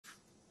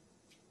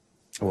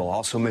We'll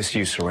also miss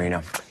you,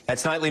 Serena.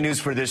 That's Nightly News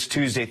for this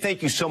Tuesday.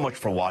 Thank you so much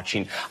for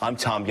watching. I'm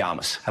Tom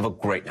Yamas. Have a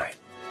great night.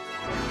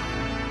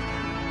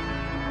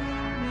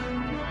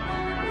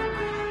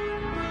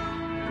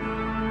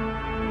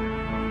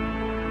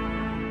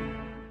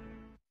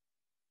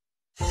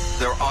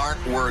 There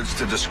aren't words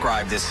to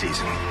describe this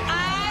season.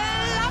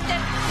 I loved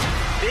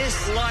it.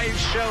 This live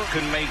show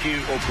can make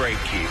you or break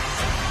you.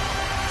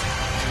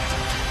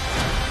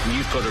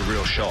 You've got a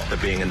real shot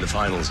at being in the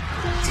finals.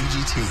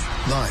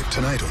 AGT, live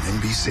tonight on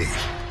NBC.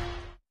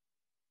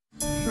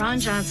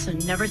 Ron Johnson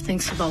never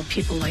thinks about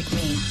people like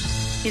me.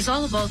 He's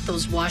all about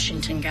those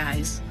Washington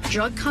guys,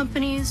 drug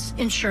companies,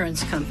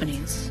 insurance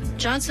companies.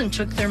 Johnson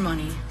took their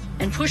money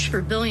and pushed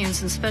for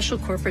billions in special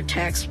corporate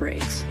tax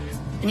breaks,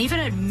 and even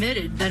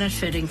admitted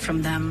benefiting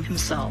from them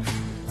himself.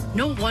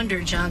 No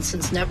wonder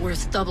Johnson's net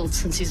worth doubled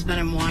since he's been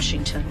in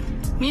Washington.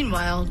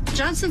 Meanwhile,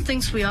 Johnson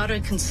thinks we ought to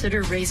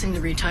consider raising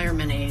the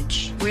retirement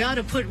age. We ought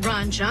to put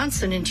Ron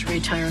Johnson into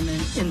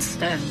retirement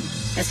instead.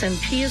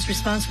 SNP is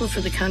responsible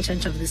for the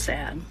content of this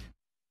ad.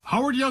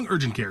 Howard Young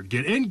Urgent Care.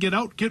 Get in, get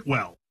out, get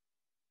well.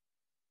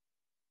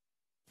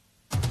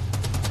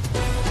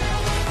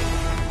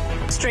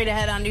 Straight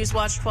ahead on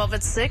Newswatch 12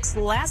 at 6,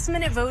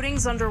 last-minute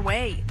voting's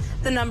underway.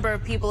 The number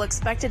of people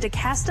expected to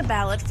cast a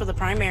ballot for the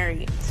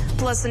primary.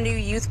 Plus, a new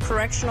youth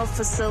correctional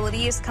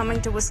facility is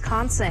coming to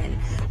Wisconsin,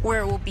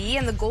 where it will be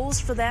and the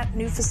goals for that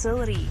new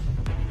facility.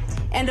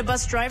 And a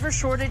bus driver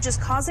shortage is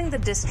causing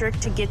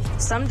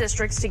some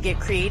districts to get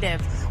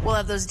creative. We'll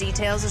have those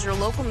details as your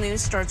local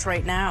news starts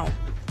right now.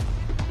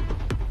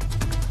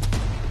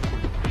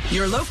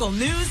 Your local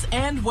news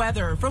and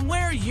weather from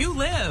where you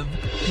live.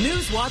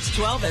 Newswatch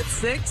 12 at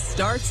 6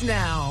 starts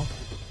now.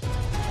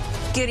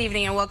 Good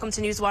evening and welcome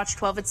to Newswatch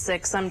 12 at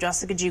 6. I'm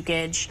Jessica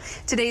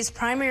Jukic. Today's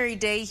primary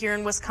day here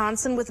in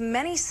Wisconsin, with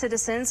many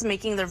citizens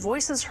making their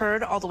voices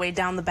heard all the way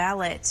down the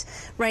ballot.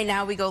 Right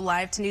now we go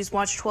live to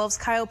Newswatch 12's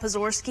Kyle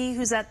Pozorski,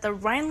 who's at the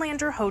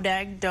Rhinelander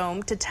Hodag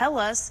Dome, to tell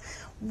us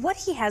what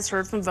he has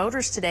heard from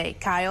voters today.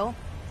 Kyle?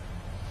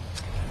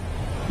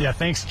 Yeah,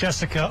 thanks,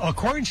 Jessica.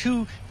 According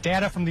to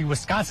data from the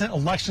Wisconsin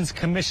Elections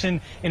Commission,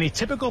 in a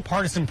typical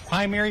partisan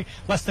primary,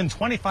 less than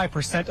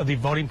 25% of the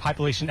voting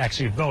population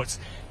actually votes.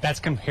 That's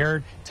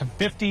compared to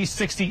 50,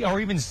 60, or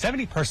even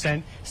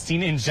 70%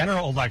 seen in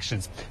general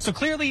elections. So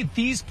clearly,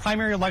 these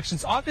primary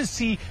elections often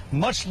see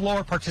much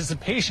lower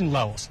participation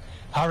levels.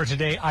 However,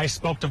 today I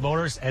spoke to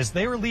voters as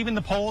they were leaving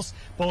the polls,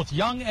 both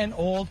young and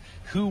old,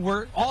 who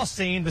were all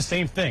saying the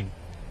same thing.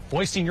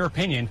 Voicing your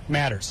opinion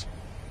matters.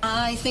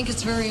 I think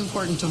it's very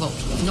important to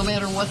vote. No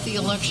matter what the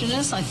election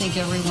is, I think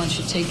everyone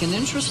should take an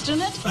interest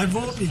in it. I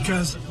vote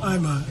because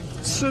I'm a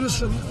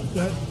citizen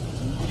that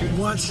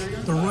wants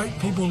the right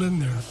people in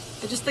there.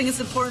 I just think it's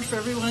important for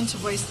everyone to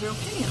voice their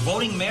opinion.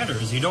 Voting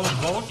matters. You don't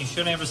vote, you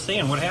shouldn't have a say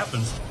in what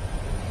happens.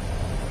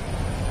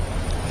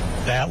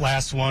 That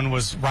last one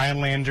was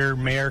Rhinelander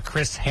Mayor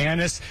Chris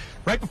Hannes.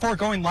 Right before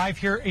going live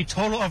here, a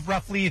total of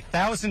roughly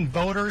 1,000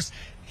 voters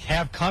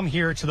have come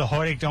here to the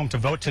Hodag Dome to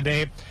vote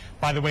today.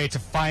 By the way, to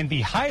find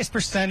the highest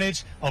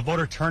percentage of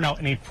voter turnout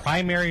in a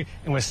primary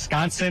in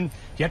Wisconsin,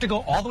 you have to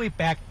go all the way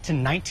back to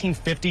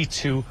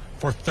 1952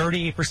 for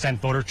 38%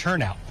 voter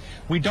turnout.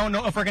 We don't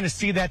know if we're going to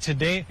see that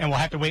today, and we'll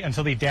have to wait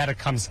until the data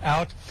comes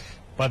out,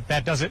 but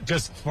that does it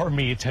just for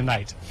me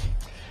tonight.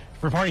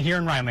 Reporting here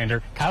in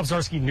Rhinelander, Kyle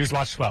Zorski,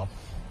 Newswatch 12.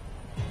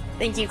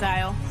 Thank you,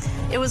 Kyle.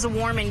 It was a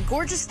warm and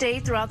gorgeous day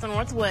throughout the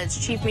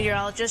Northwoods. Chief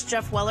Meteorologist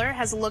Jeff Weller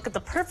has a look at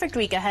the perfect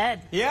week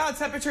ahead. Yeah,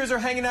 temperatures are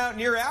hanging out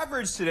near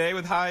average today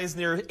with highs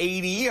near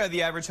 80,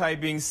 the average high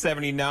being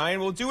 79.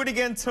 We'll do it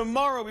again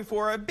tomorrow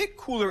before a bit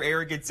cooler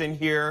air gets in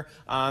here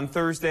on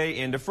Thursday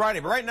into Friday.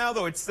 But right now,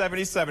 though, it's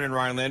 77 in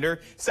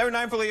Rhinelander,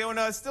 79 for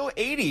Leona, still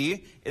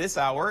 80 this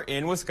hour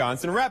in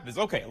Wisconsin Rapids.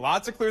 Okay,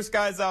 lots of clear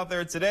skies out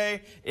there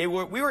today. We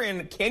were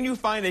in can you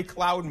find a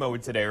cloud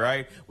mode today,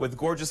 right? With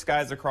gorgeous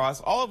skies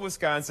across all of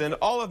Wisconsin,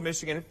 all of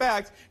Michigan. In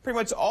fact, pretty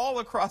much all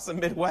across the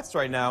Midwest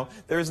right now.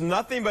 There's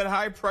nothing but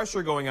high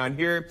pressure going on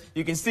here.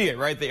 You can see it,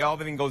 right?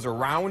 Everything goes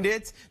around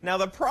it. Now,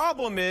 the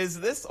problem is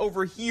this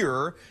over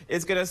here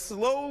is going to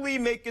slowly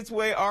make its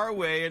way our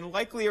way and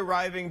likely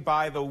arriving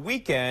by the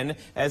weekend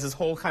as this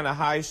whole kind of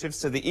high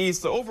shifts to the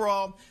east. So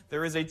overall,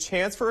 there is a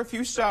chance for a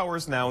few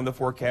showers now in the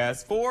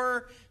forecast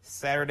for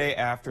Saturday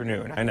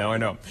afternoon. I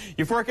know.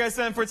 Your forecast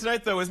then for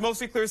tonight, though, is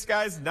mostly clear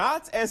skies,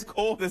 not as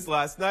cold as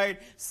last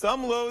night.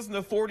 Some lows in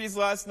the 40s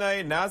last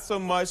night, not so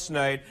much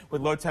tonight,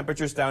 with low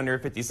temperatures down near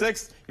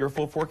 56. Your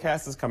full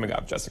forecast is coming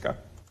up, Jessica.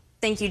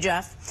 Thank you,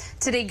 Jeff.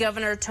 Today,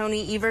 Governor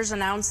Tony Evers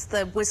announced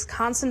the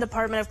Wisconsin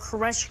Department of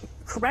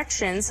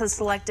Corrections has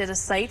selected a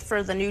site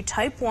for the new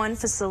Type 1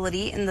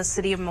 facility in the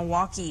city of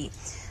Milwaukee.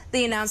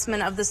 The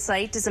announcement of the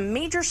site is a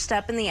major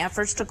step in the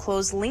efforts to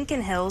close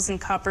Lincoln Hills and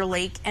Copper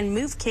Lake and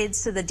move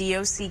kids to the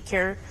DOC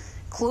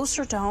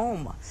closer to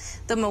home.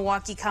 The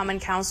Milwaukee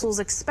Common Council is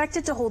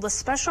expected to hold a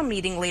special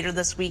meeting later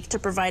this week to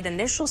provide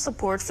initial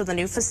support for the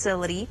new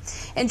facility.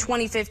 In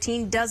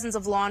 2015, dozens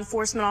of law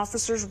enforcement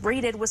officers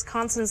raided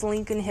Wisconsin's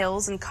Lincoln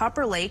Hills and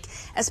Copper Lake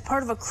as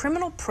part of a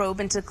criminal probe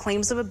into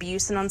claims of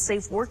abuse and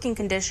unsafe working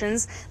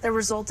conditions that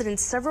resulted in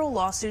several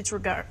lawsuits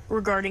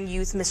regarding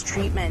youth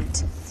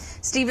mistreatment.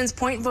 Stevens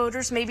Point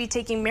voters may be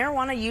taking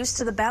marijuana use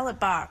to the ballot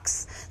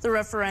box. The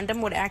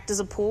referendum would act as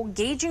a poll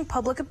gauging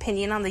public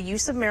opinion on the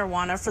use of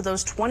marijuana for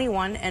those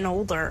 21 and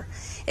older.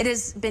 It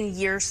has been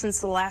years since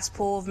the last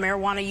poll of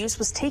marijuana use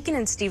was taken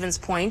in Stevens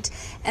Point,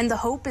 and the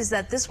hope is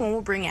that this one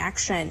will bring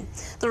action.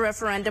 The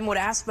referendum would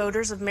ask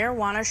voters if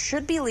marijuana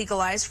should be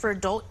legalized for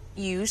adult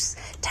use,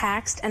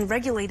 taxed and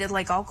regulated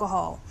like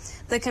alcohol.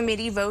 The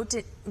committee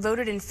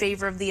voted in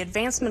favor of the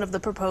advancement of the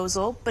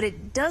proposal, but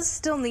it does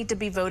still need to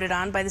be voted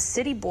on by the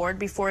city board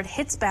before it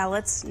hits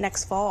ballots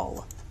next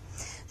fall.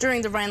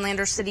 During the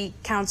Rhinelander City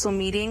Council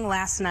meeting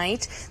last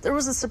night, there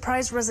was a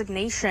surprise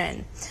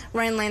resignation.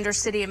 Rhinelander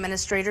City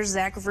Administrator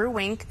Zach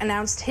Verwink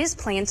announced his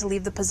plan to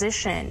leave the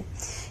position.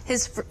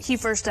 He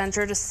first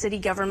entered city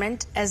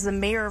government as the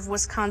mayor of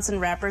Wisconsin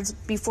Rapids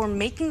before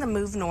making the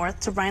move north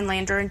to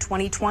Rhinelander in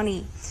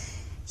 2020.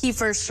 He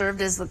first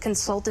served as the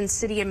consultant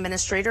city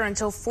administrator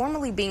until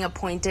formally being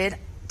appointed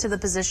to the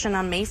position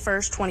on May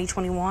 1st,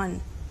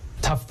 2021.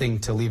 Tough thing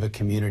to leave a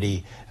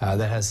community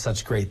that has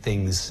such great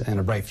things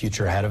and a bright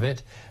future ahead of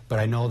it. But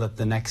I know that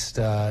the next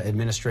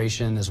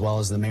administration, as well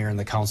as the mayor and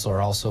the council,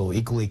 are also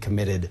equally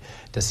committed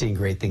to seeing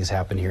great things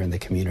happen here in the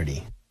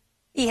community.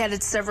 He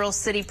headed several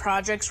city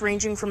projects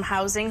ranging from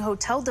housing,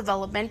 hotel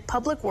development,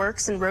 public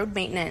works, and road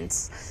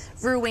maintenance.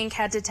 Verwink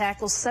had to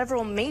tackle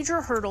several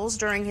major hurdles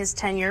during his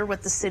tenure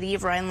with the city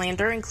of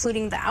Rhinelander,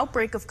 including the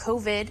outbreak of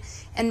COVID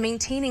and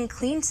maintaining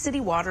clean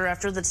city water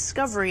after the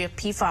discovery of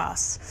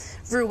PFAS.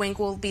 Verwink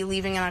will be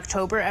leaving in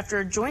October after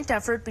a joint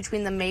effort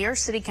between the mayor,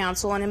 city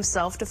council, and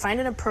himself to find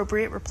an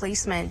appropriate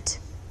replacement.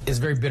 It's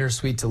very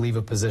bittersweet to leave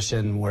a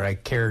position where I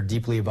care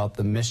deeply about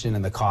the mission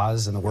and the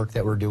cause and the work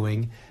that we're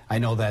doing. I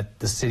know that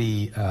the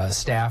city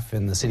staff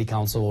and the city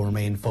council will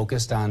remain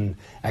focused on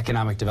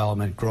economic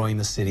development, growing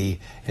the city,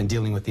 and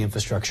dealing with the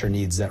infrastructure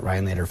needs that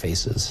Rhinelander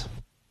faces.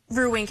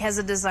 Verwink has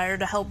a desire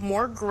to help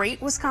more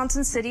great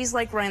Wisconsin cities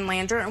like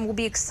Rhinelander and will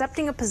be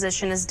accepting a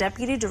position as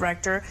Deputy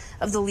Director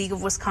of the League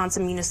of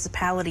Wisconsin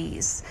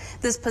Municipalities.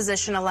 This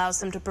position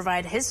allows him to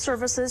provide his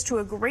services to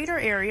a greater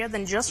area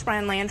than just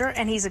Rhinelander,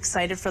 and he's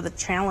excited for the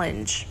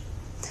challenge.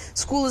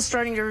 School is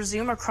starting to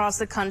resume across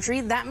the country.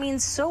 That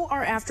means so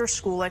are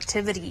after-school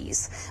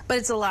activities. But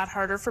it's a lot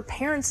harder for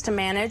parents to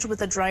manage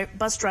with a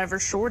bus driver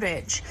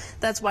shortage.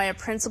 That's why a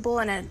principal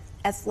and an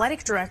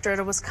athletic director at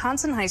a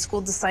Wisconsin high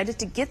school decided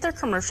to get their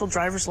commercial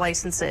driver's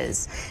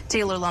licenses.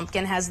 Taylor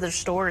Lumpkin has their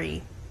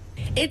story.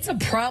 It's a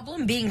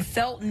problem being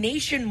felt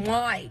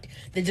nationwide.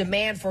 The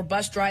demand for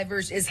bus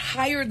drivers is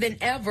higher than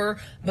ever,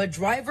 but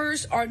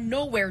drivers are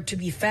nowhere to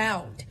be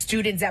found.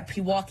 Students at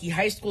Pewaukee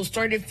High School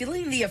started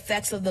feeling the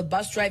effects of the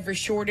bus driver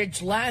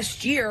shortage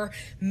last year,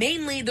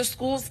 mainly the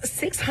school's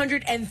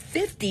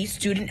 650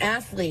 student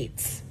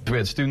athletes. We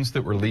had students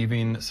that were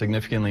leaving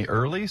significantly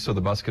early so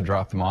the bus could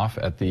drop them off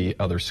at the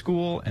other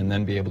school and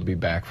then be able to be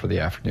back for the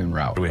afternoon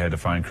route. We had to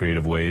find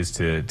creative ways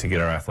to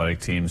get our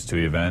athletic teams to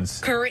events.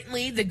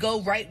 Currently, the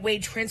Go Right Way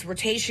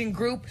Transportation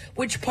Group,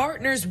 which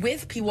partners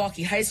with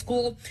Pewaukee High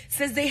School,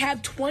 says they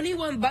have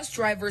 21 bus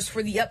drivers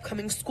for the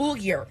upcoming school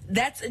year.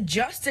 That's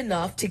just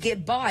enough to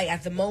get by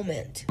at the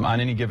moment. On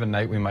any given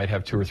night, we might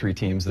have 2 or 3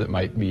 teams that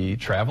might be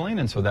traveling,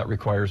 and so that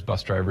requires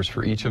bus drivers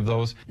for each of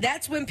those.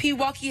 That's when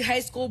Pewaukee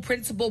High School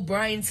Principal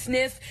Brian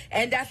Smith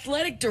and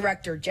Athletic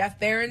Director Jeff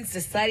Behrens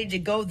decided to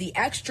go the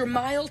extra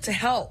mile to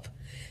help.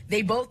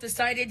 They both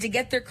decided to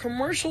get their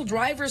commercial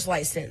driver's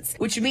license,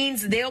 which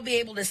means they'll be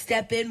able to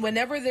step in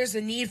whenever there's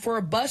a need for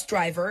a bus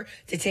driver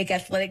to take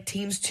athletic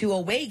teams to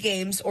away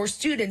games or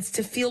students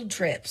to field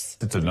trips.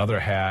 It's another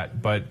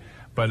hat, but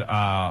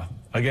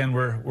again,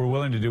 we're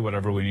willing to do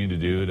whatever we need to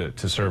do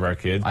to serve our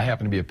kids. I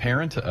happen to be a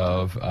parent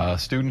of a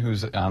student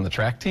who's on the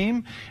track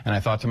team, and I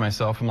thought to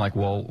myself, I'm like,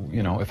 well,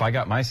 you know, if I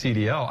got my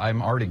CDL,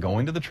 I'm already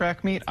going to the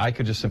track meet. I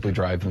could just simply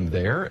drive them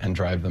there and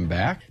drive them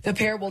back. The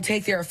pair will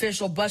take their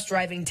official bus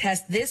driving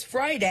test this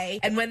Friday,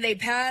 and when they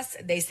pass,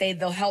 they say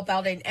they'll help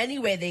out in any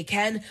way they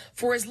can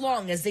for as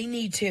long as they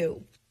need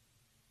to.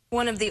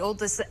 One of the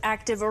oldest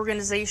active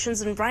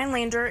organizations in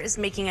Rhinelander is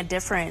making a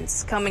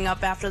difference. Coming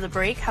up after the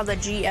break, how the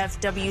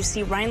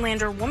GFWC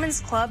Rhinelander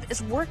Women's Club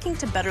is working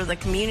to better the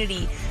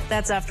community.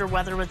 That's after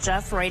Weather with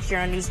Jeff right here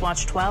on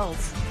Newswatch 12.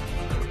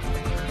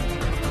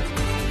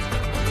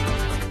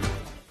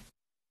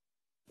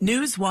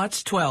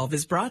 Newswatch 12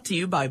 is brought to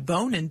you by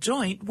Bone and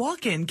Joint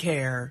Walk-In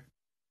Care.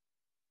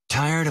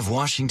 Tired of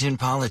Washington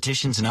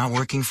politicians not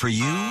working for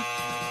you?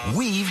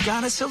 We've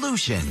got a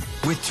solution.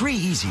 With 3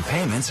 easy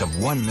payments of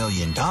 $1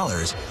 million,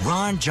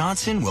 Ron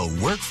Johnson will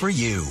work for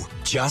you.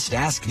 Just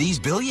ask these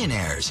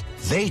billionaires.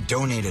 They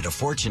donated a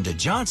fortune to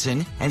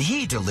Johnson, and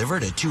he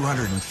delivered a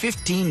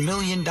 $215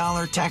 million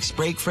tax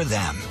break for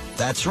them.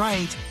 That's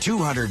right,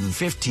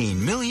 $215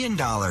 million.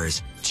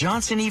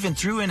 Johnson even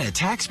threw in a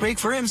tax break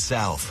for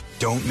himself.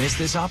 Don't miss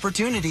this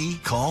opportunity.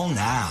 Call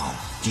now.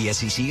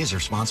 DSCC is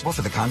responsible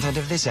for the content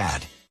of this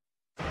ad.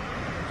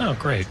 Oh,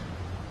 great.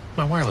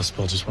 My wireless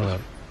bill just went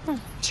up.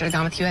 Should have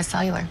gone with US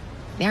Cellular.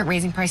 They aren't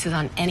raising prices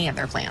on any of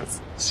their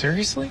plans.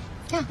 Seriously?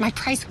 Yeah, my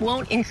price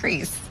won't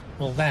increase.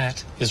 Well,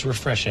 that is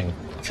refreshing.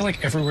 I feel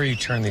like everywhere you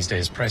turn these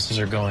days, prices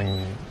are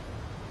going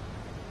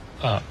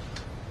up.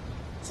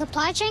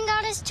 Supply chain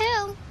got us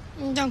too.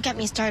 Don't get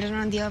me started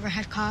on the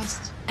overhead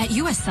costs. At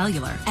US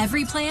Cellular,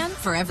 every plan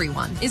for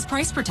everyone is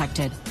price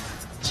protected.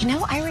 You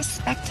know, I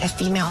respect a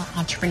female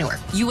entrepreneur.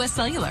 US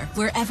Cellular,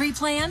 where every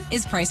plan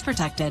is price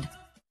protected.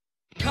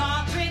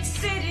 Carpet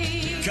City.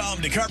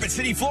 Come to Carpet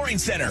City Flooring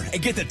Center and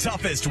get the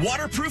toughest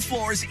waterproof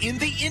floors in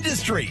the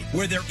industry,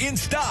 where they're in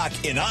stock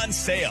and on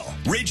sale.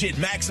 Rigid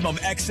Maximum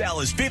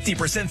XL is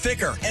 50%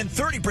 thicker and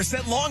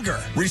 30% longer,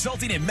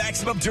 resulting in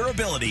maximum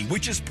durability,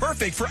 which is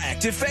perfect for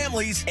active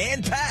families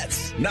and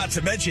pets. Not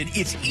to mention,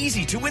 it's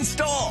easy to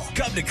install.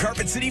 Come to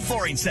Carpet City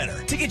Flooring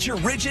Center to get your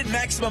Rigid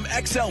Maximum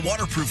XL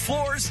waterproof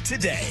floors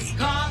today.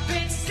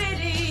 Carpet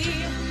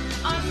City,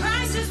 our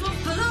prices will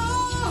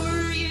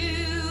floor you.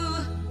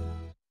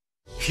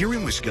 Here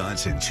in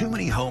Wisconsin, too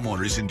many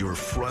homeowners endure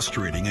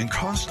frustrating and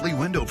costly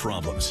window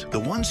problems. The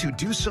ones who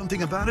do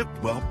something about it,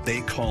 well,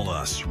 they call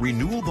us.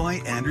 Renewal by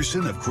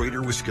Anderson of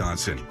Greater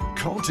Wisconsin.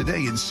 Call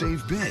today and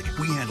save big.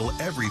 We handle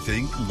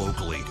everything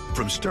locally,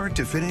 from start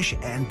to finish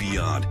and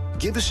beyond.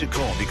 Give us a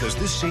call because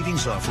this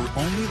savings offer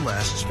only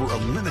lasts for a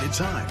limited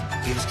time.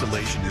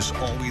 Installation is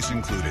always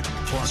included.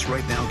 Plus,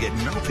 right now, get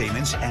no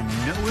payments and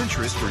no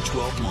interest for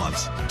 12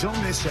 months. Don't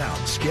miss out.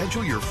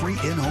 Schedule your free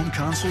in-home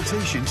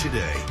consultation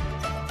today.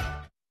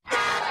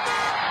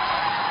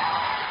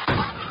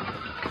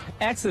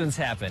 Accidents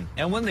happen,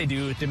 and when they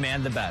do,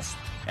 demand the best.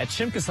 At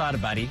Shimkus Auto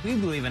Body, we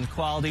believe in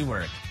quality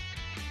work.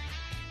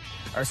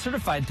 Our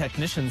certified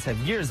technicians have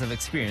years of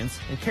experience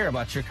and care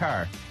about your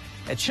car.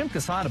 At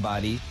Shimkus Auto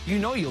Body, you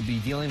know you'll be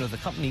dealing with a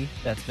company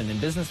that's been in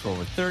business for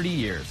over 30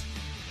 years.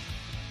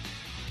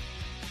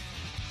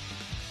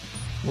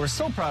 We're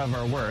so proud of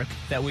our work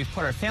that we've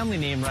put our family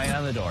name right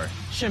on the door.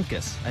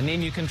 Shimkus, a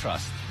name you can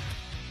trust.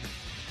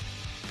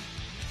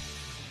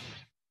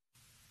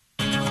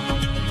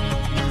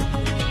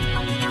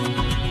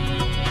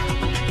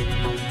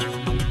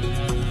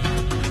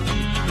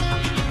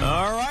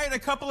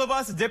 A couple of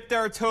us dipped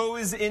our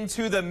toes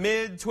into the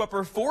mid to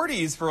upper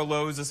 40s for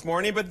lows this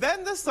morning, but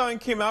then the sun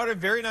came out. A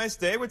very nice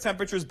day with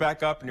temperatures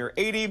back up near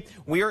 80.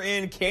 We are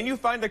in Can You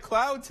Find a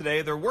Cloud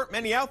today. There weren't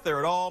many out there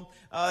at all.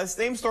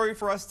 Same story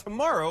for us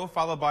tomorrow,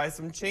 followed by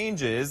some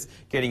changes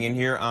getting in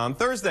here on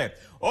Thursday.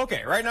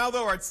 Okay, right now,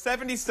 though, we're at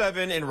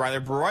 77 in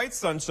rather bright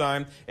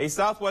sunshine. A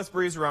southwest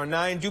breeze around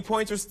 9. Dew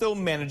points are still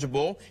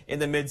manageable in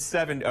the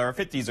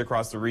mid-50s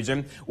across the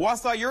region.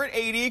 Wausau, you're at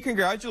 80.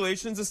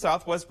 Congratulations. The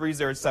southwest breeze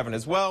there at 7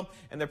 as well.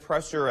 And the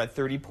pressure at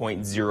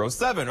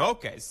 30.07.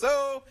 Okay,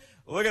 so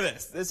look at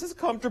this. This is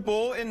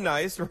comfortable and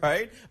nice,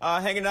 right?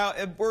 Hanging out.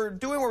 We're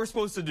doing what we're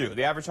supposed to do.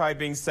 The average high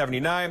being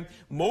 79.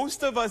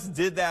 Most of us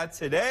did that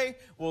today.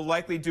 We'll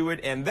likely do it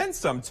and then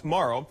some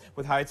tomorrow,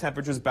 with high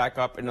temperatures back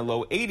up in the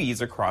low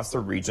 80s across the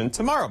region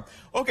tomorrow.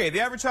 Okay,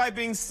 the average high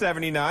being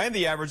 79,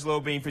 the average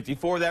low being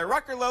 54, that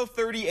record low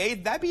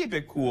 38. That'd be a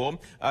bit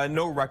cool.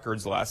 No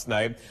records last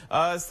night.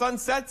 Sun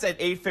sets at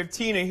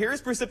 8:15, and here's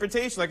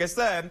precipitation. Like I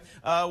said,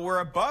 we're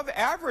above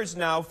average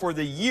now for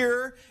the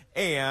year.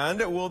 And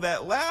will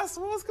that last?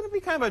 Well, it's going to be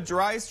kind of a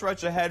dry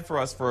stretch ahead for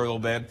us for a little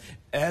bit,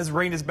 as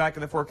rain is back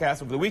in the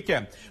forecast over the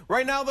weekend.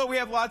 Right now, though, we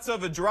have lots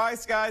of dry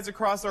skies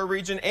across our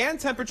region and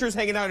temperatures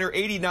hanging out near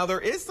 80. Now, there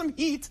is some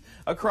heat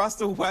across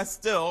the west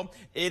still.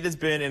 It has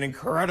been an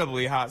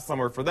incredibly hot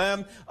summer for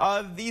them.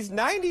 These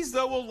 90s,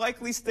 though, will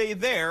likely stay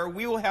there.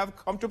 We will have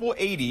comfortable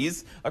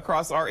 80s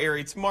across our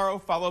area tomorrow,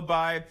 followed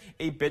by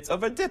a bit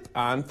of a dip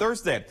on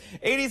Thursday.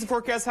 80s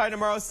forecast high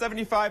tomorrow,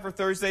 75 for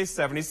Thursday,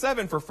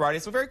 77 for Friday,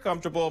 so very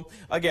comfortable.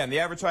 Again, the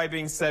average high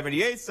being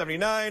 78,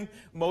 79.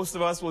 Most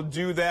of us will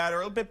do that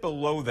or a bit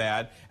below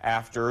that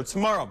after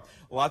tomorrow.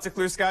 Lots of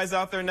clear skies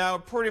out there now,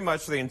 pretty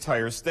much the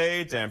entire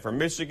state, and from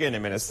Michigan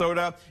and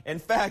Minnesota. In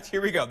fact,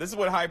 here we go. This is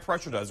what high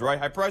pressure does, right?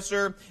 High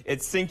pressure,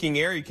 it's sinking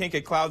air. You can't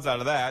get clouds out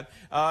of that.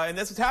 And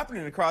that's what's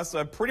happening across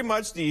pretty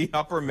much the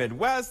upper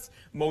Midwest,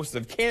 most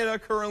of Canada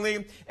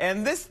currently.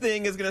 And this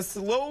thing is going to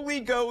slowly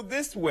go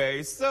this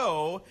way.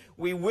 So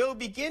we will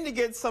begin to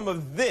get some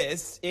of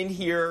this in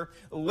here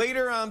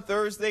later on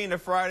Thursday into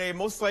Friday.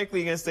 Most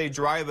likely going to stay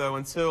dry, though,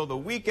 until the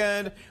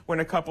weekend, when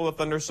a couple of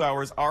thunder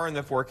showers are in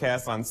the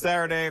forecast on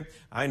Saturday.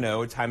 I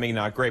know, timing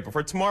not great. But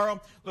for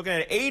tomorrow, looking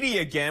at 80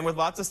 again with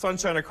lots of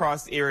sunshine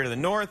across the area to the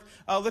north.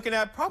 Looking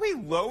at probably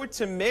low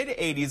to mid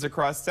 80s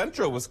across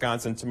central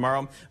Wisconsin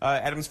tomorrow.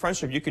 Adams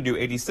Friendship, you could do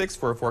 86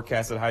 for a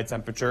forecasted high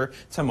temperature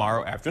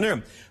tomorrow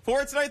afternoon.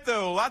 For tonight,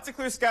 though, lots of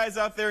clear skies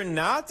out there.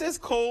 Not as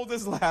cold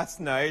as last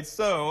night.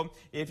 So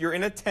if you're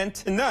in a tent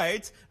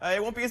tonight,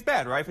 it won't be as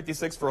bad, right?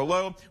 56 for a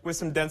low with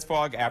some dense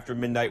fog after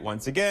midnight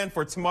once again.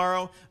 For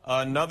tomorrow,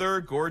 another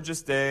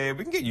gorgeous day.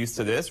 We can get used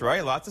to this,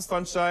 right? Lots of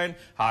sunshine.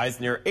 Highs highs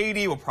near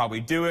 80 will probably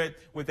do it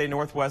with a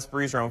northwest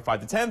breeze around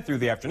 5 to 10 through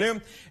the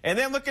afternoon. And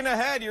then looking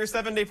ahead, your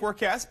 7-day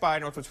forecast by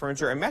Northwoods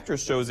Furniture and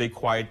Mattress shows a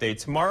quiet day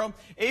tomorrow.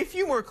 A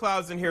few more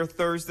clouds in here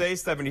Thursday,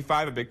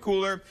 75, a bit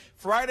cooler.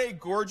 Friday,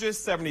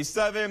 gorgeous,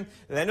 77. And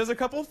then there's a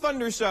couple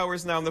thunder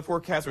showers now in the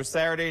forecast for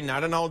Saturday,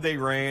 not an all-day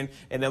rain.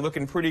 And then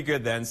looking pretty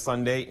good then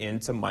Sunday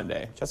into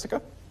Monday.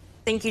 Jessica?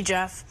 Thank you,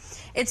 Jeff.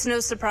 It's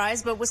no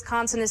surprise, but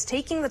Wisconsin is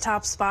taking the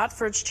top spot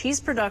for its cheese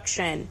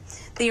production.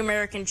 The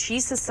American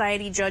Cheese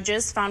Society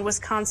judges found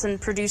Wisconsin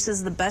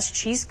produces the best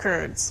cheese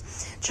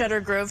curds.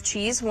 Cheddar Grove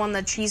cheese won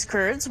the cheese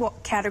curds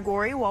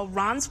category, while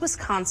Ron's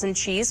Wisconsin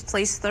cheese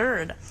placed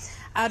third.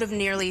 Out of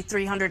nearly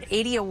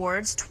 380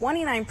 awards,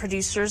 29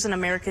 producers in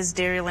America's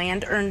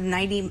Dairyland earned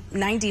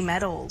 90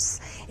 medals.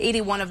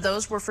 81 of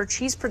those were for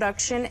cheese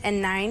production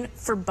and 9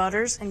 for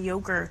butters and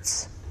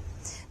yogurts.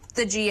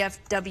 The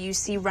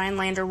GFWC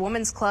Rhinelander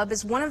Women's Club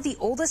is one of the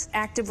oldest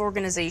active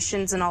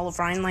organizations in all of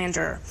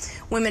Rhinelander.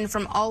 Women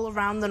from all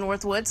around the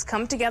Northwoods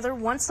come together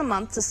once a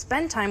month to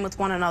spend time with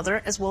one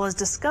another as well as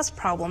discuss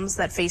problems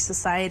that face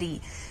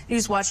society.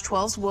 Newswatch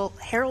 12's Will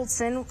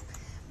Haraldson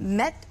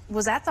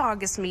was at the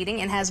August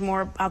meeting and has more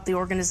about the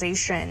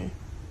organization.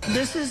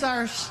 This is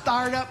our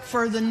startup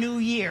for the new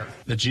year.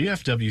 The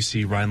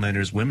GFWC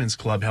Rhinelanders Women's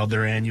Club held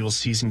their annual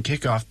season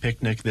kickoff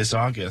picnic this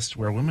August,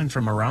 where women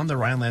from around the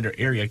Rhinelander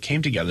area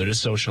came together to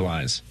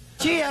socialize.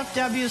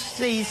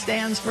 GFWC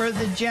stands for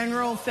the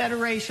General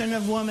Federation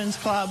of Women's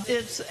Club.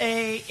 It's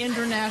a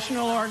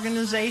international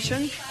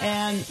organization,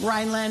 and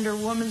Rhinelander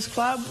Women's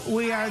Club,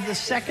 we are the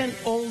second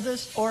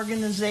oldest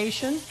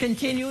organization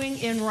continuing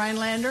in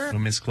Rhinelander.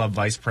 Women's Club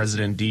Vice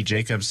President Dee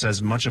Jacobs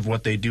says much of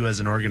what they do as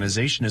an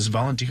organization is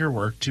volunteer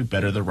work to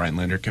better the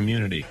Rhinelander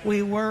community.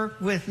 We work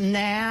with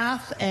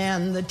NAF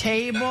and the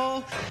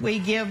table. We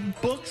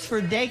give books for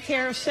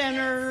daycare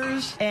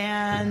centers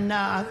and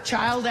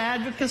child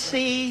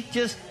advocacy,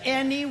 just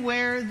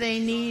anywhere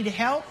they need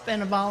help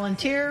and a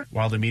volunteer.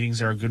 While the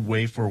meetings are a good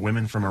way for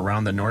women from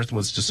around the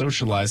Northwoods to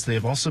socialize, they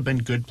have also been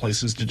good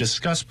places to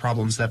discuss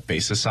problems that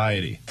face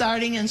society.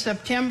 Starting in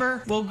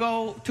September, we'll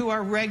go to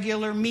our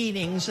regular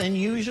meetings, and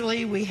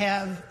usually we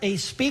have a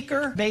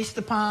speaker based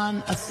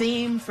upon a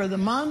theme for the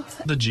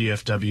month. The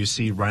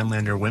GFWC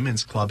Rhinelander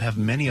Women's Club have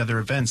many other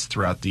events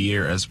throughout the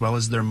year, as well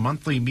as their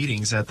monthly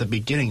meetings at the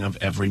beginning of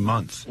every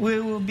month. We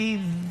will be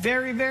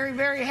very, very,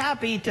 very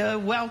happy to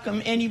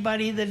welcome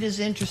anybody that is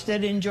interested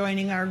in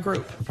joining our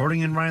group. Reporting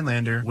in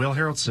Rhinelander, Will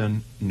Haraldson,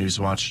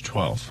 Newswatch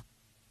 12.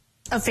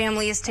 A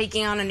family is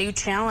taking on a new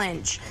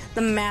challenge.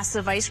 The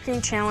massive ice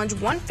cream challenge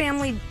one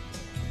family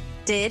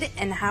did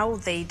and how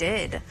they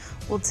did.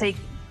 We'll take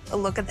a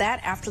look at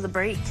that after the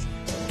break.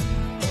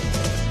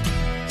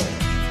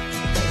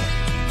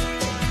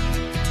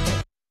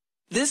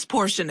 This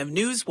portion of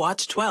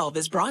Newswatch 12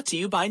 is brought to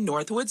you by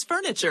Northwoods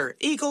Furniture,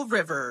 Eagle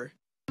River.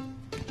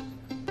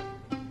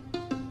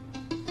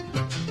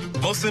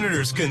 Most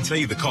senators couldn't tell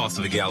you the cost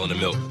of a gallon of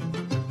milk.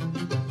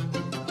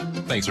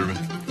 Thanks, Ruben.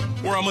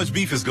 Or how much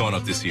beef has gone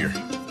up this year.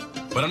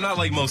 But I'm not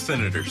like most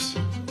senators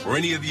or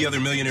any of the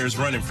other millionaires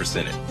running for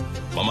Senate.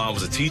 My mom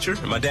was a teacher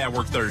and my dad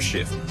worked third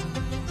shift.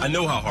 I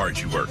know how hard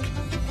you work.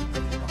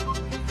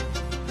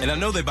 And I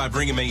know that by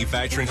bringing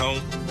manufacturing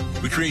home,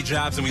 we create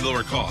jobs and we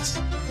lower costs.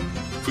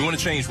 If we want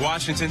to change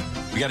Washington,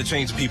 we got to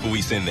change the people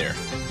we send there.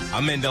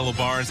 I'm Mandela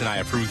Barnes and I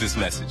approve this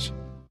message.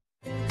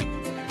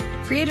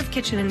 Creative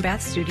Kitchen and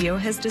Bath Studio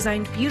has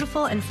designed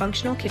beautiful and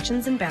functional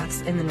kitchens and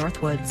baths in the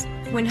Northwoods.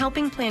 When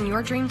helping plan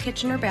your dream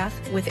kitchen or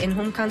bath with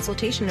in-home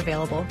consultation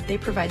available, they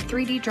provide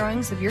 3D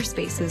drawings of your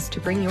spaces to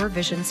bring your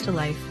visions to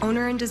life.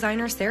 Owner and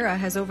designer Sarah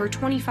has over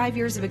 25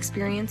 years of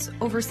experience,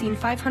 overseen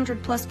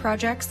 500 plus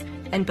projects,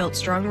 and built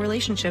strong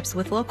relationships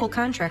with local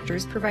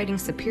contractors providing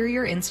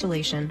superior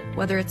installation.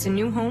 Whether it's a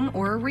new home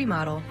or a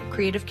remodel,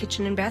 Creative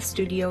Kitchen and Bath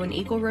Studio in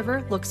Eagle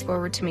River looks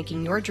forward to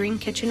making your dream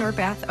kitchen or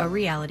bath a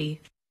reality.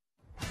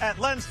 At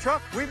Len's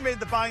Truck, we've made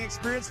the buying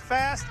experience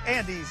fast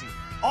and easy.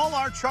 All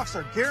our trucks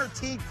are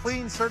guaranteed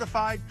clean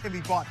certified, can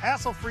be bought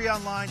hassle-free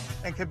online,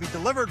 and can be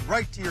delivered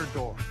right to your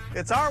door.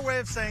 It's our way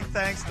of saying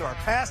thanks to our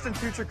past and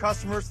future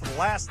customers for the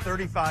last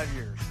 35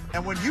 years.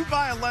 And when you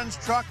buy a Len's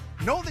Truck,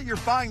 know that you're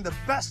buying the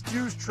best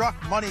used truck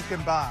money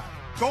can buy.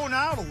 Go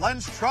now to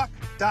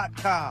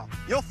lenstruck.com.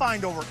 You'll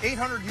find over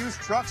 800 used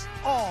trucks,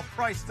 all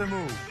priced to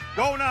move.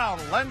 Go now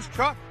to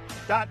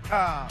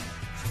lenstruck.com.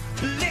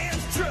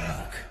 Len's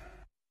Truck.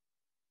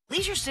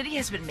 Leisure City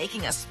has been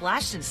making a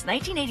splash since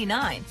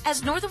 1989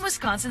 as Northern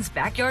Wisconsin's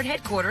backyard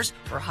headquarters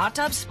for hot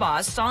tubs,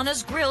 spas,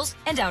 saunas, grills,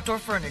 and outdoor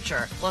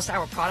furniture. Plus,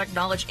 our product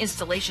knowledge,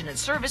 installation, and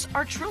service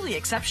are truly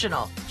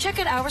exceptional. Check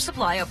out our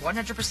supply of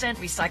 100%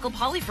 recycled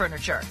poly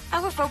furniture.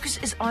 Our focus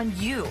is on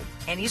you.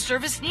 Any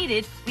service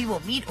needed, we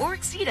will meet or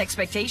exceed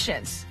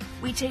expectations.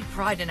 We take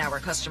pride in our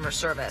customer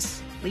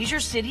service. Leisure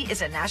City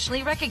is a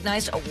nationally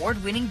recognized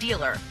award-winning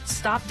dealer.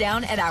 Stop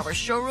down at our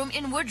showroom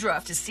in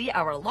Woodruff to see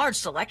our large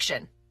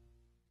selection.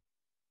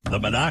 The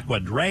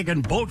Minocqua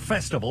Dragon Boat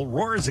Festival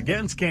roars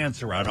against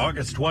cancer on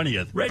August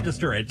 20th.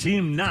 Register at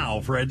Team Now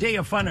for a day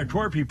of fun at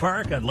Torpy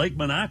Park on Lake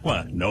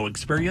Minocqua. No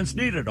experience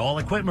needed, all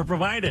equipment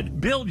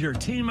provided. Build your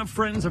team of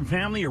friends and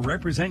family or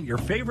represent your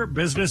favorite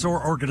business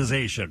or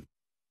organization.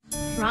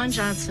 Ron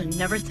Johnson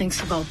never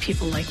thinks about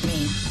people like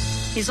me.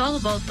 He's all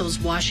about those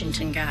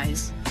Washington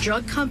guys.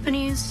 Drug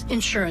companies,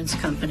 insurance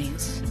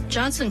companies.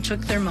 Johnson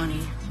took their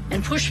money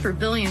and pushed for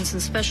billions in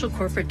special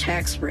corporate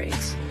tax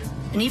breaks,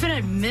 and even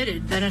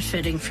admitted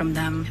benefiting from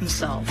them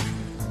himself.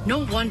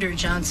 No wonder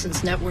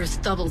Johnson's net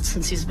worth doubled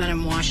since he's been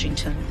in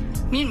Washington.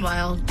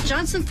 Meanwhile,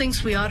 Johnson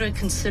thinks we ought to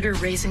consider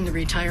raising the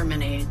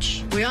retirement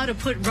age. We ought to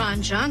put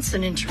Ron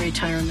Johnson into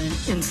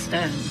retirement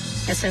instead.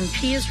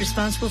 SMP is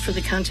responsible for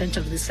the content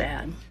of this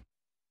ad.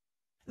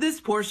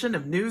 This portion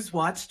of News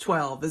Watch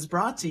 12 is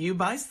brought to you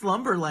by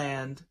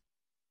Slumberland.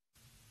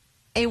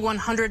 A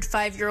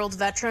 105-year-old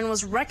veteran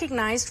was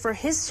recognized for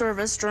his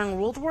service during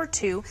World War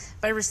II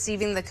by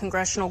receiving the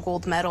Congressional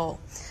Gold Medal.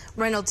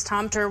 Reynolds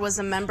Tomter was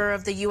a member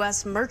of the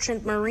U.S.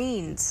 Merchant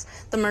Marines.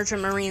 The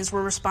Merchant Marines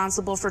were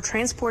responsible for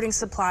transporting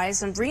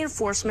supplies and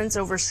reinforcements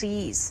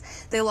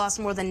overseas. They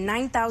lost more than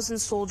 9,000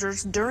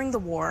 soldiers during the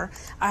war,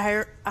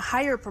 a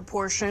higher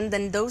proportion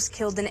than those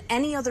killed in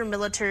any other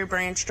military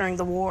branch during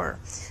the war.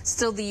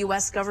 Still, the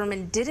U.S.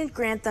 government didn't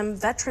grant them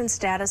veteran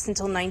status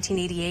until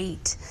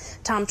 1988.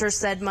 Tomter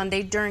said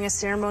Monday during a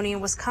ceremony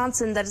in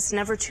Wisconsin that it's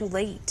never too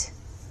late.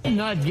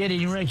 Not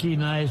getting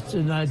recognized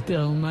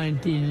until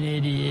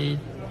 1988.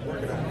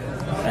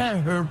 That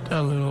hurt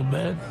a little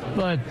bit,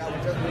 but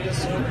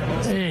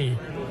hey,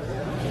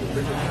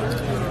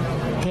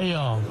 pay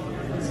off.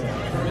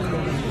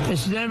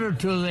 It's never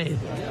too late.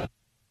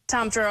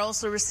 Tomter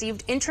also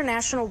received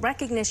international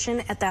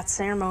recognition at that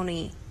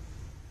ceremony.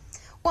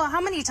 Well, how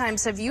many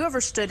times have you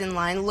ever stood in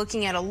line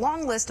looking at a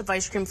long list of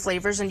ice cream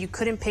flavors and you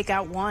couldn't pick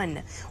out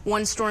one?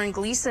 One store in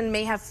Gleason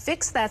may have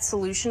fixed that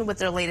solution with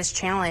their latest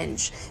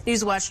challenge.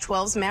 Newswatch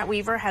 12's Matt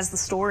Weaver has the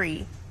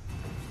story.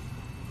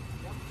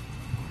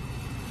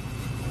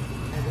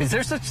 Is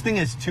there such thing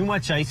as too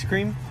much ice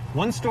cream?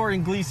 One store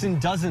in Gleason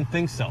doesn't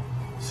think so.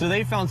 So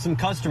they found some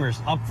customers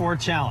up for a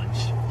challenge.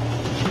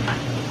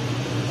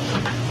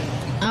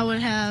 I would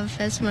have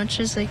as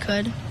much as I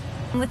could.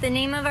 With the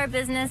name of our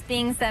business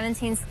being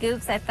 17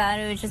 Scoops, I thought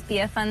it would just be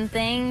a fun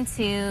thing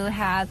to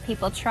have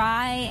people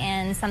try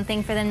and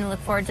something for them to look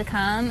forward to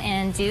come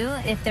and do.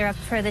 If they're up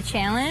for the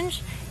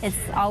challenge, it's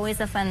always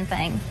a fun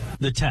thing.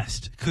 The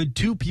test. Could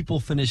two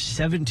people finish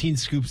 17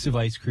 scoops of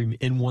ice cream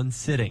in one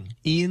sitting?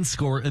 Ian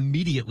Score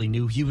immediately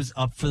knew he was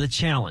up for the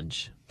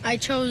challenge. I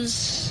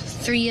chose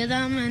 3 of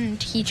them,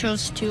 and he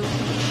chose 2.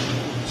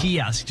 He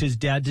asked his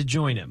dad to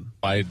join him.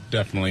 I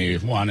definitely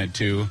wanted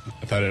to.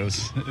 I thought it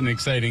was an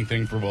exciting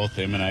thing for both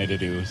him and I to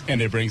do.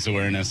 And it brings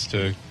awareness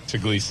to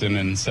Gleason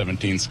and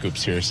 17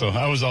 Scoops here, so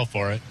I was all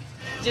for it.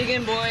 Dig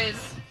in, boys.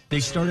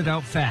 They started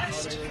out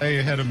fast.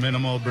 I had a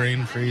minimal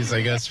brain freeze,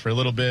 I guess, for a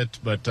little bit,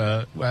 but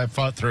I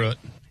fought through it.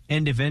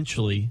 And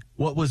eventually,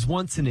 what was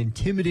once an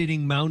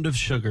intimidating mound of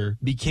sugar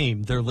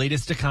became their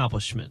latest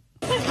accomplishment.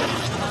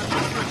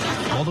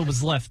 All that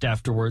was left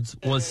afterwards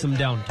was some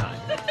downtime.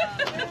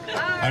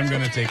 I'm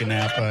going to take a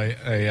nap.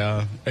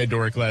 I had to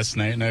work last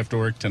night, and I have to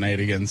work tonight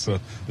again,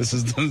 so this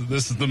is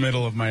the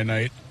middle of my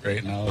night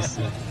right now.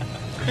 So.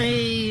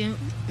 I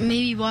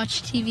maybe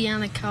watch TV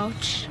on the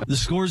couch. The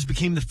Scores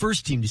became the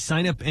first team to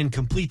sign up and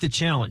complete the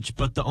challenge,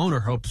 but the owner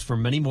hopes for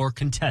many more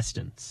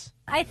contestants.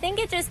 I think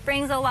it just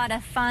brings a lot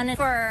of fun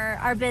for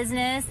our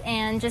business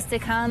and just to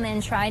come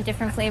and try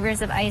different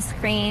flavors of ice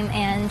cream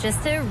and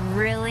just to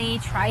really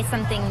try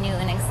something new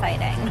and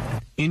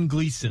exciting. In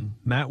Gleason,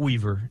 Matt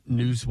Weaver,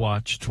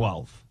 Newswatch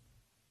 12.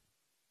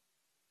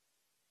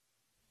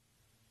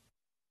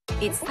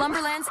 It's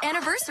Slumberland's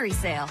anniversary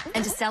sale,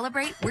 and to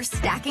celebrate, we're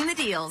stacking the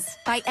deals.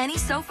 Buy any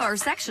sofa or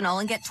sectional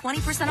and get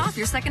 20% off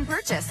your second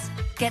purchase.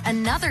 Get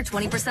another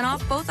 20%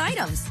 off both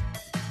items.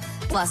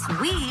 Plus,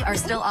 we are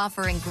still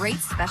offering great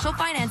special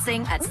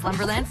financing at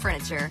Slumberland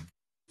Furniture.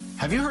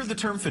 Have you heard the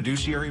term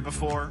fiduciary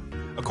before?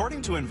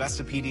 According to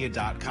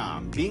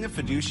Investopedia.com, being a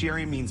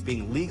fiduciary means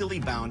being legally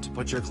bound to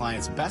put your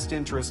client's best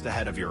interest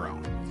ahead of your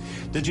own.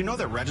 Did you know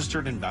that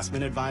registered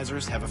investment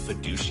advisors have a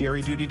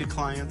fiduciary duty to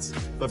clients?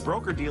 But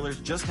broker-dealers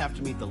just have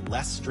to meet the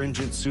less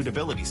stringent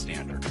suitability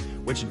standard,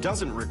 which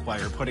doesn't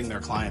require putting their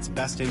client's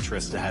best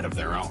interest ahead of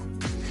their own.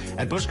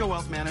 At Bushko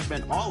Wealth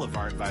Management, all of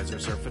our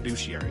advisors are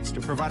fiduciaries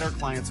to provide our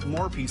clients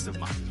more peace of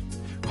mind.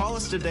 Call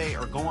us today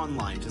or go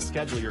online to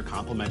schedule your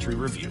complimentary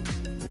review.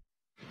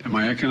 And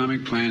my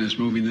economic plan is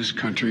moving this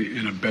country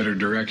in a better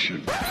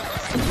direction.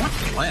 What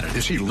planet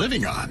is he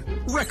living on?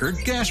 Record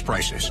gas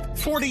prices,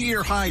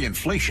 40-year high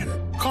inflation,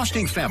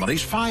 costing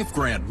families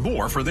 $5,000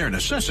 more for their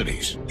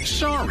necessities.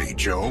 Sorry,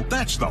 Joe,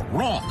 that's the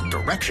wrong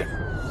direction.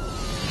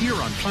 Here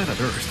on planet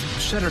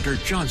Earth, Senator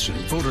Johnson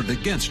voted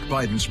against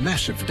Biden's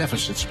massive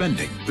deficit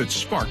spending that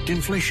sparked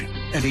inflation,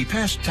 and he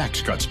passed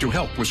tax cuts to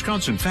help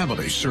Wisconsin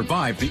families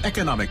survive the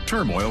economic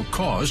turmoil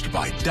caused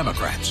by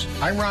Democrats.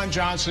 I'm Ron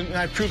Johnson, and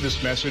I approve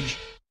this message.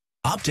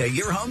 Update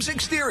your home's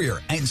exterior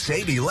and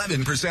save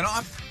 11%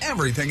 off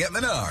everything at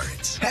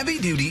Menards.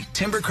 Heavy-duty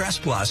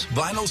Timbercrest Plus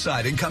vinyl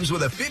siding comes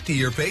with a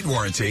 50-year paint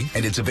warranty,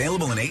 and it's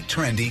available in 8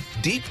 trendy,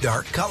 deep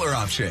dark color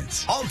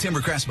options. All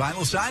Timbercrest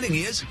vinyl siding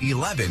is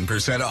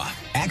 11% off.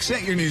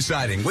 Accent your new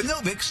siding with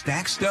Novik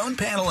Stack Stone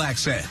Panel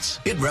Accents.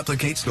 It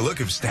replicates the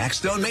look of Stack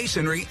Stone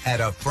masonry at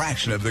a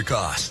fraction of the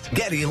cost.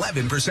 Get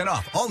 11%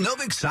 off all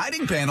Novik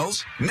siding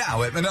panels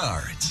now at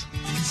Menards.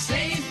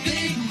 Save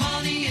big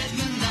money at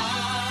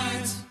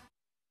Menards.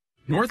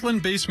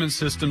 Northland Basement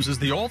Systems is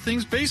the all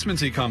things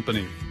basementy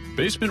company.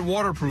 Basement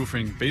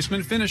waterproofing,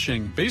 basement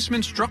finishing,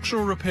 basement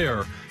structural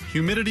repair,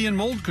 humidity and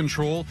mold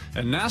control,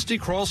 and nasty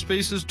crawl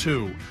spaces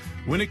too.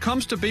 When it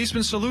comes to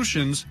basement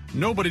solutions,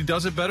 nobody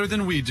does it better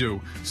than we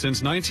do.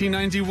 Since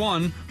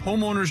 1991,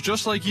 homeowners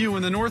just like you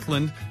in the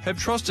Northland have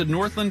trusted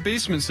Northland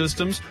Basement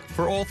Systems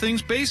for all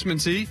things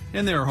basementy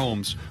in their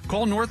homes.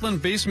 Call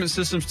Northland Basement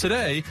Systems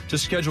today to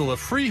schedule a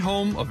free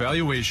home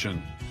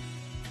evaluation.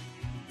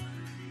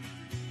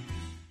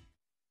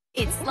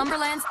 It's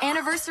Slumberland's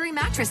anniversary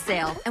mattress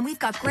sale, and we've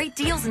got great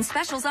deals and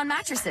specials on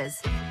mattresses.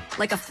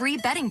 Like a free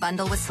bedding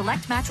bundle with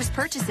select mattress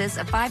purchases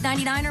of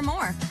 $5.99 or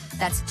more.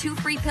 That's 2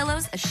 free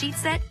pillows, a sheet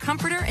set,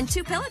 comforter, and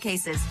 2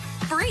 pillowcases.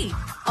 Free!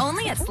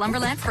 Only at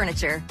Slumberland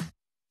Furniture.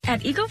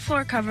 At Eagle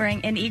Floor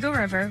Covering in Eagle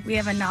River, we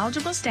have a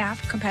knowledgeable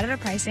staff,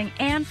 competitive pricing,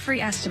 and free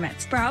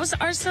estimates. Browse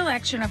our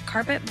selection of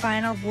carpet,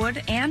 vinyl,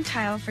 wood, and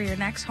tile for your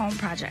next home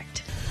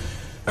project.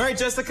 All right,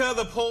 Jessica,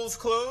 the polls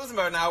close in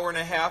about an hour and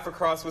a half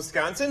across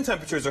Wisconsin.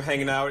 Temperatures are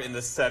hanging out in the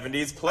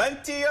 70s.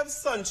 Plenty of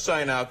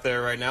sunshine out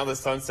there right now. The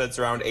sun sets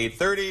around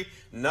 8:30.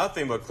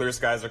 Nothing but clear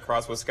skies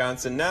across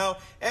Wisconsin now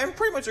and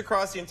pretty much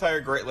across the entire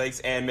Great Lakes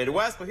and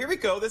Midwest. But here we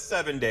go. This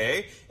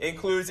 7-day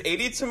includes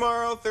 80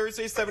 tomorrow,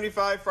 Thursday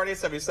 75, Friday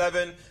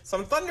 77.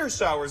 Some thunder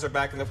showers are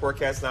back in the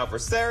forecast now for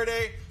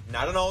Saturday.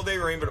 Not an all-day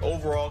rain, but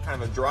overall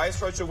kind of a dry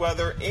stretch of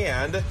weather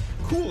and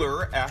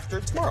cooler after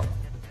tomorrow.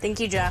 Thank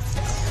you, Jeff.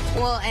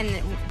 Well,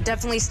 and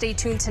definitely stay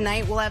tuned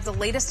tonight. We'll have the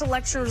latest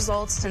election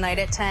results tonight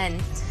at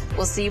 10.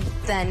 We'll see you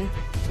then.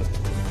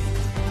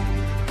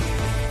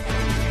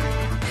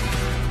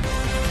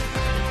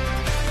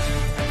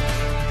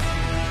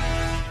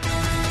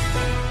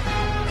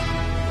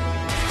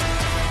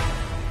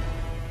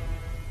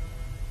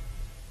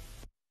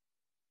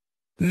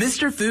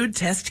 Mr. Food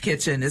Test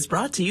Kitchen is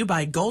brought to you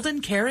by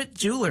Golden Carrot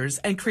Jewelers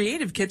and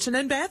Creative Kitchen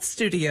and Bath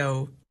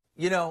Studio.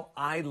 You know,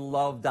 I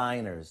love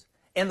diners.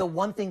 And the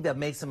one thing that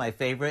makes them my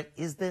favorite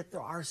is that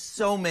there are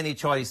so many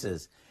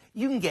choices.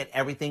 You can get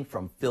everything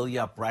from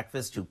fill-you-up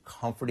breakfast to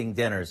comforting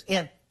dinners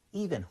and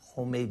even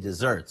homemade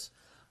desserts.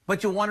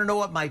 But you want to know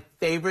what my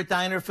favorite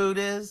diner food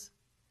is?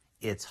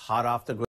 It's hot off the grill.